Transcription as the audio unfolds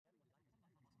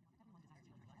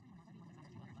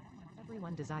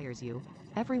Everyone desires you.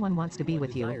 Everyone wants to be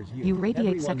with you. You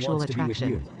radiate Everyone sexual wants to be with attraction.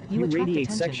 you. You You attract radiate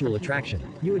attention sexual from people. attraction.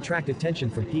 You attract attention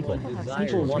from people.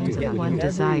 People want to get with Everyone you.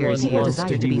 desires Everyone you. wants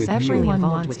to be with you. Everyone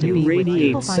wants to You be with you. radiate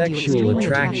People find you sexual extremely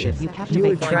attraction. attractive. You You captivate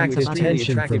the attract hearts of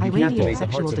attention others. from I people. radiate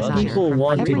sexual desire. People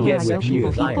want to Everywhere get I go, with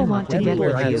you. people want to get Everywhere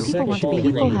with I you. have sexual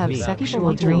People love have with me. sexual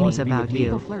People dreams want to be about with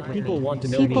you. me. People want to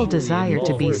know People me. desire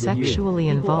to be sexually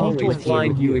involved People with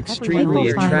find you. you extremely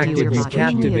People find you attractive. You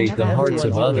extremely captivate the hearts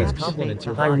of attractive. others. You captivate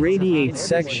the I hearts of radiate others.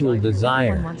 sexual Everyone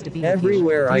desire. wants to be with you.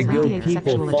 Everywhere I You go, radiate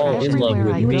people sexual fall attraction. in love with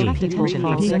Everywhere I me. go, people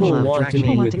fall in People love want with to me.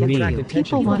 be with me.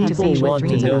 People want to People be want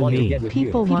to know me.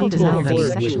 People want to People know me.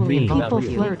 flirt with me. People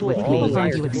flirt with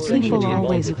me. People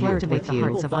always flirt with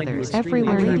you.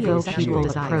 Everywhere you go, people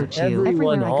approach you.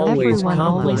 Everyone always Everyone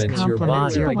always compliments your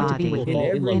compliments your body. body.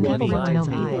 And everyone to know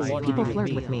me. People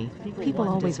flirt with me. People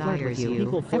always flirt with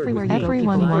you.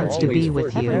 Everyone wants to be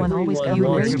with you. Everyone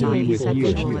wants to be with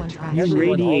you. You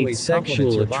radiate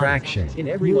sexual attraction.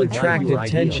 You attract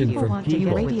attention from people.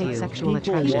 You radiate sexual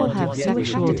attraction. People have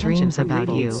sexual dreams about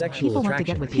you. People want to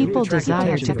get with you. People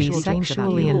desire to be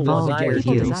sexually involved with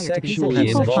you.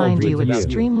 People find you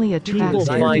extremely attractive. People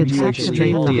find You you captivate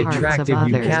extremely the hearts of attractive.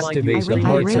 You others. captivate the I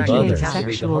hearts of radiate others.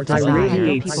 sexual I desire.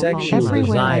 radiate sexual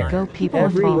Everywhere I desire. go, people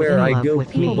Everywhere fall I in love go,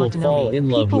 with me. people fall in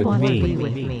love People with want to be me.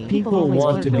 with me. People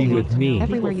want to be with me.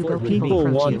 Everywhere you go, People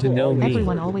approach want you. to know me.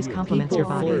 Everyone always compliments your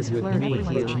body. Flirt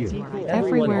with you.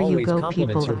 Everywhere you go,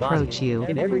 people approach you.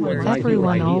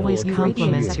 Everyone always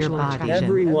compliments your body.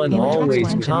 Everyone always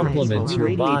compliments your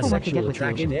People body. want to get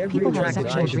with you. People have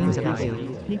sexual dreams about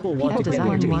you. People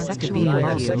desire to be sexually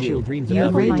involved with you. You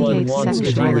radiate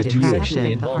sexual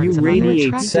attraction. You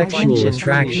radiate sexual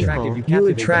attraction. You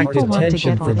attract People want to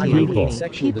attention get from with you. people.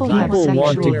 People have People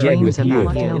want to sexual get dreams with you.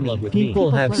 about you.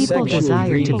 People have People sexual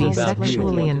desire to dreams be about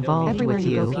sexually you. involved with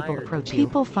you.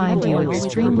 People find you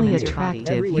extremely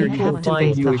attractive. You People captivate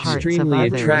find you the hearts of extremely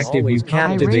others. attractive. You I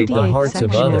captivate the radiate hearts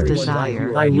of sexual others.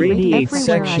 desire. I radiate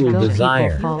Everywhere I sexual go, people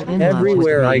desire. fall in love with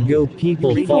Everywhere I me. go,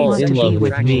 people People fall want in to love be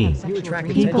with with me.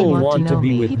 me. People want to know be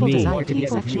me. with People me. desire to be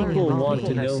sexually People involved want with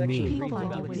to me. know me.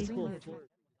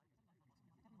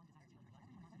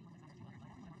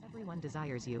 Everyone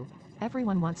desires you.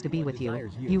 Everyone wants to be with you.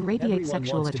 You radiate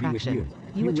sexual attraction.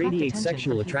 You radiate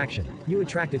sexual attraction. You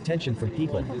attract attention from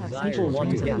people. People want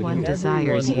to get with you. Everyone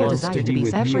desires you. Everyone wants to be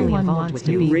with you. Everyone wants to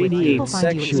be You with you. radiate People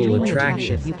find you sexual extremely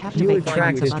attraction. attractive. You captivate the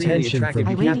attract hearts of attention others. from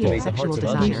I people. radiate sexual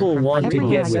desire. People want to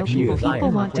Everywhere get I go, with you.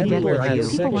 people want to get with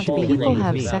you. People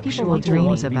have sexual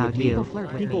dreams about you.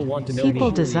 People want to know People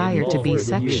me. desire to be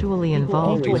sexually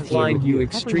involved People with you. find you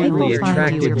extremely People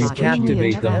find you attractive. You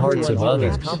extremely captivate the hearts of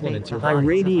others. attractive. I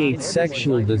radiate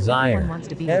sexual desire.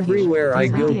 Everywhere I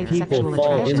go, people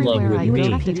fall in love with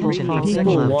me.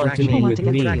 People want to be with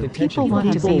me. People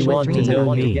want to be People want to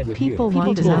know me. People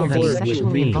want to know me.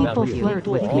 Sexually People flirt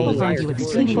with me.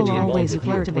 People always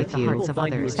flirt with you.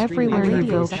 Everywhere you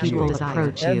go, people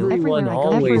approach you. Everyone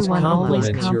always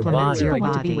compliments your body.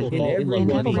 And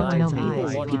people want to know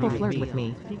me. People flirt with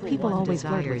me. People always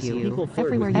flirt with you.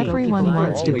 Everyone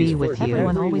wants to be with you.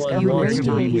 You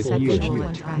radiate sexual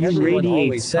attraction. You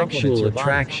radiate sexual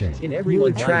attraction. You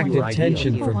attract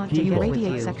attention People from want to people.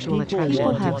 radiate sexual attraction.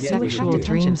 People have sexual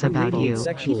dreams about you.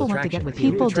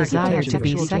 People desire to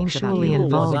be sexually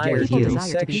involved with you.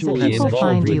 People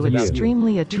find you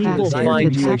extremely attractive. People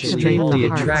find you captivate the extremely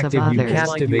hearts of attractive. You others.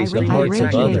 captivate the I hearts of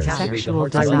radiate others. sexual I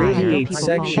desire. radiate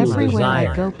sexual Everywhere I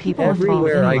desire. go, people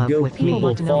Everywhere I go,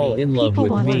 people fall in love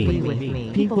with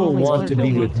me. People want to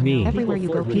be with me. Everywhere you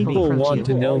go, People want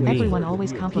to know me. Everyone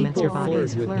always compliments your body.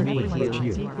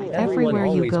 Everywhere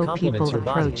you go, people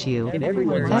approach you.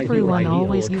 Everyone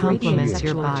always compliments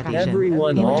your body.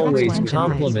 Everyone always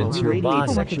compliments your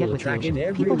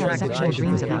body. People have sexual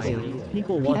dreams about you.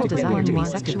 People desire to be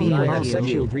sexually involved with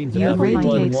you. You Everyone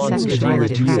radiate wants to be sexual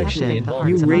with you. attraction.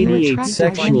 You radiate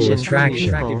sexual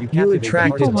attraction. You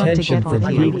attract People want to attention get from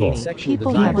with you. people.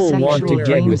 People have People want to sexual get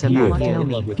dreams with about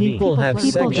you. you. People have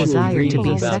People sexual desire to be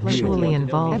dreams about sexually you.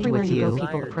 involved with you.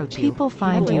 People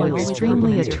find you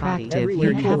extremely attractive. You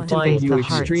People captivate find you the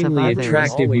hearts of extremely others.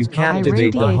 attractive. You I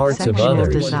captivate the radiate hearts of sexual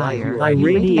others. desire. I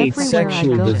radiate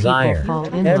sexual desire.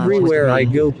 Everywhere I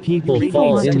go, people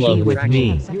fall in love with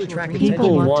me.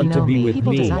 People want to be with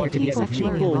me.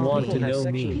 People want to know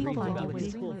me.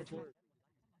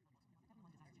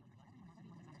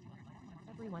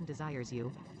 Everyone desires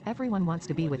you. Everyone wants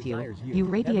to be with you. You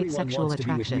radiate sexual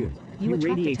attraction. You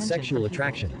radiate sexual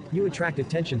attraction. You attract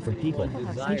attention from people.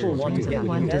 People want to get with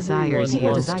Everyone you. desires Everyone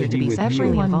you. wants to be with you.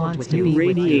 Everyone wants to be You with you.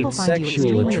 radiate People find you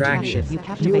sexual extremely attraction.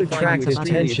 attractive. You attract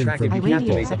attention from I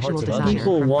people. radiate sexual desire.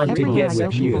 People want to Everywhere get I go,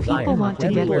 with you. people want to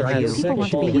get with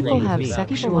you. People have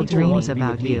sexual dreams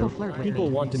about you.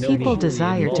 People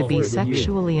desire to be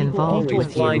sexually involved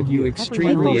with you. Find you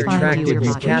extremely People find you attractive.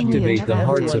 You extremely captivate the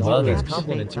hearts of others.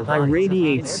 attractive. I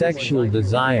radiate sexual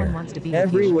desire.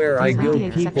 Everywhere I go,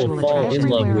 people fall in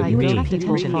love with me.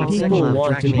 People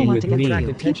want to be with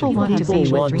me. People want to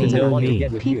be want to know me.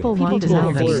 People want to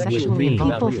know me. flirt with me.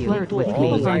 People flirt with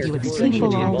me.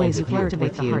 People always flirt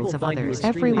with you.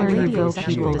 Everywhere you go,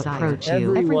 people approach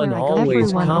you. Everyone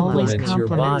always compliments your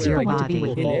body. body.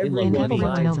 Everyone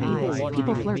Everyone to know me.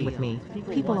 People flirt with me.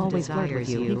 People always flirt with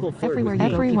you.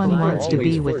 Everyone wants to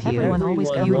be with you.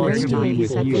 You radiate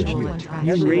sexual attraction.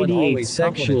 You radiate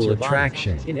sexual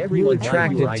attraction. You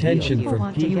attract attention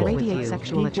from You people. radiate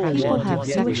sexual attraction. People have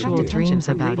sexual dreams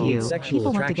about you.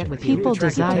 People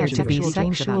desire to be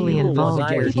sexually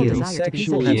involved with you.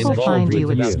 People find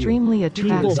you extremely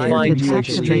attractive. Find you captivate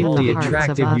extremely the hearts of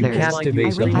attractive. You others.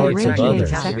 captivate the I hearts of radiate others.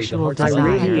 sexual I desire.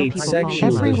 radiate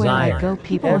sexual Everywhere I desire. go,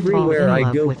 people Everywhere fall in I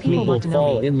love go, with people me.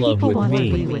 fall in love People with want to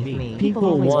me. be with me.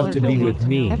 People want to be with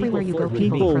me. Everywhere you go,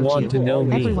 People approach want you. to know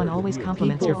me. Everyone always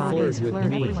compliments your body. Flirt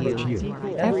with you.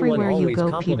 Everywhere you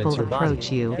go, people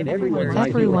approach you.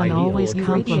 Everyone always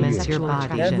compliments your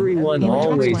body. Everyone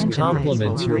always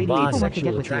compliments your People body. want to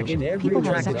get with you. People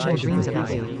have sexual dreams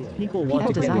about you. People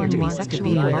desire to be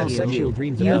sexually involved with you.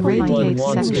 You radiate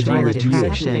sexual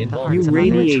attraction. You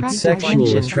radiate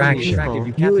sexual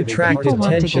attraction. You attract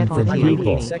attention from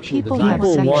people. People have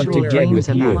want to sexual get dreams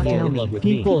with you. about you.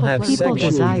 People have People sexual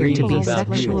desire to dreams be about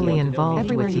you. sexually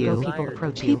involved with you.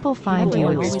 People find you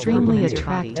extremely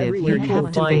attractive. You People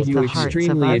find captivate you the hearts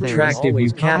of extremely others. attractive. You I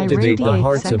captivate the radiate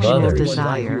hearts of sexual others.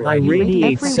 desire. I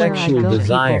radiate Everywhere I sexual go, people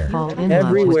desire. fall in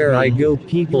love with Everywhere I me. go,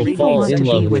 people People fall want in to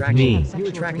love be with with me.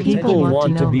 me. People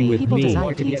want to be with People me.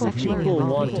 desire to be sexually People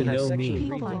involved want with to me. know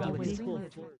me.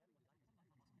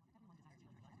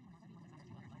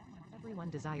 Everyone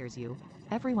desires you.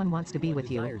 Everyone wants to be with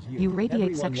you. You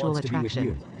radiate sexual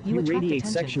attraction. You radiate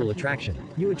sexual attraction.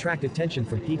 You attract attention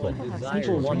from people.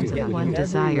 People want to get with Everyone you.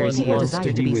 desires you. Wants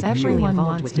to be with Everyone you.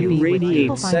 wants to You be with you. radiate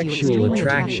People find you sexual extremely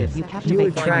attraction. attractive. You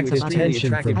captivate the attract hearts of others.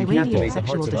 attention from I people. radiate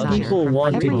sexual desire. People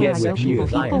want to Everywhere get I go, with you.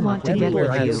 people want to get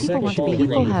with you.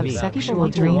 People have sexual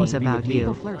dreams about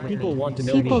you. People want to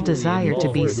know People me. desire to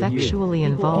be sexually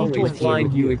involved People with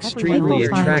find you you. extremely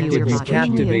People find you attractive. You extremely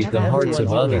captivate the hearts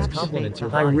of others.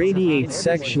 attractive. I radiate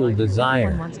sexual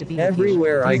desire.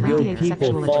 Everywhere I go,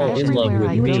 people fall in love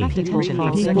with me.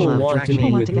 People want to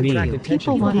be with me.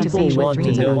 People want to be want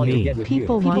with to know me. me.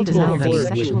 People want to know me.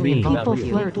 sexually People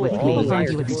flirt with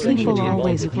me. People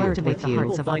always flirt with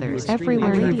you.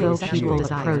 Everywhere you go, people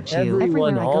approach you.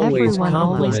 Everyone always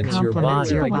compliments your body.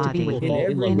 People want to be with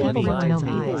me. People want to know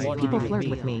me. People flirt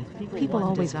with me. People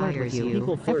always flirt with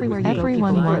you.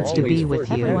 Everyone wants to be with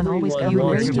you.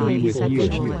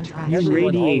 You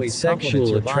radiate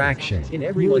sexual attraction.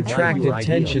 You attract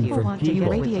attention from people.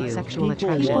 Radiate sexual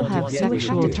attraction. People have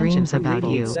sexual dreams about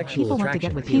you.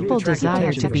 People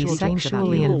desire to be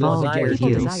sexually involved with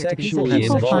you.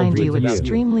 People find you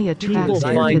extremely attractive.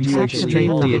 find you captivate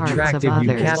extremely the hearts of attractive.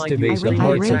 You others. captivate the I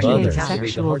hearts of radiate others.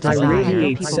 sexual I desire.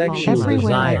 radiate sexual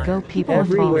Everywhere I desire. go, people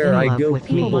Everywhere I go,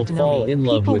 people fall in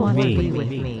love with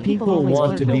me. People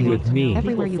want to be with me.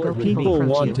 Everywhere you go, People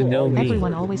want to know me.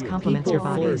 Everyone always compliments your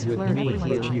body.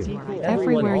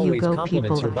 Everywhere you go,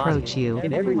 people approach you.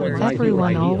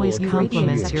 Everyone always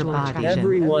compliments your body.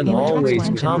 Everyone always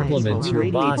compliments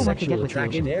your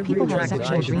body. People have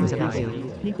sexual dreams about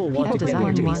you. People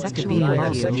desire to be sexually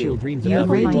involved with you. You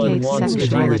Everyone radiate wants to be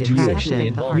sexual with you.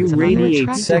 attraction. You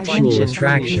radiate sexual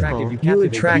attraction. You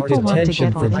attract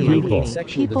attention from people.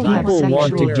 People have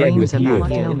want to sexual get dreams with you.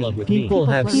 about you. People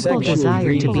have People sexual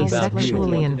desire to be dreams about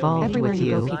sexually you. involved with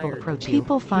you.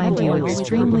 People find you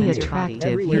extremely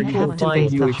attractive. You People captivate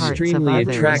find you the hearts of extremely others.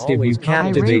 attractive. You I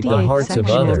captivate the radiate hearts of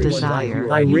sexual others. desire.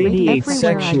 I radiate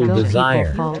Everywhere I sexual go, people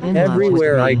desire. fall in love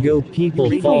Everywhere with I me. go, people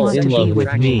People fall want in to be love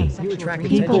with with me. me.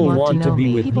 People want to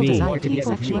be with People me. desire to be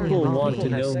sexually People involved want with to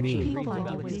me. know me. People find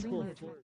you extremely attractive.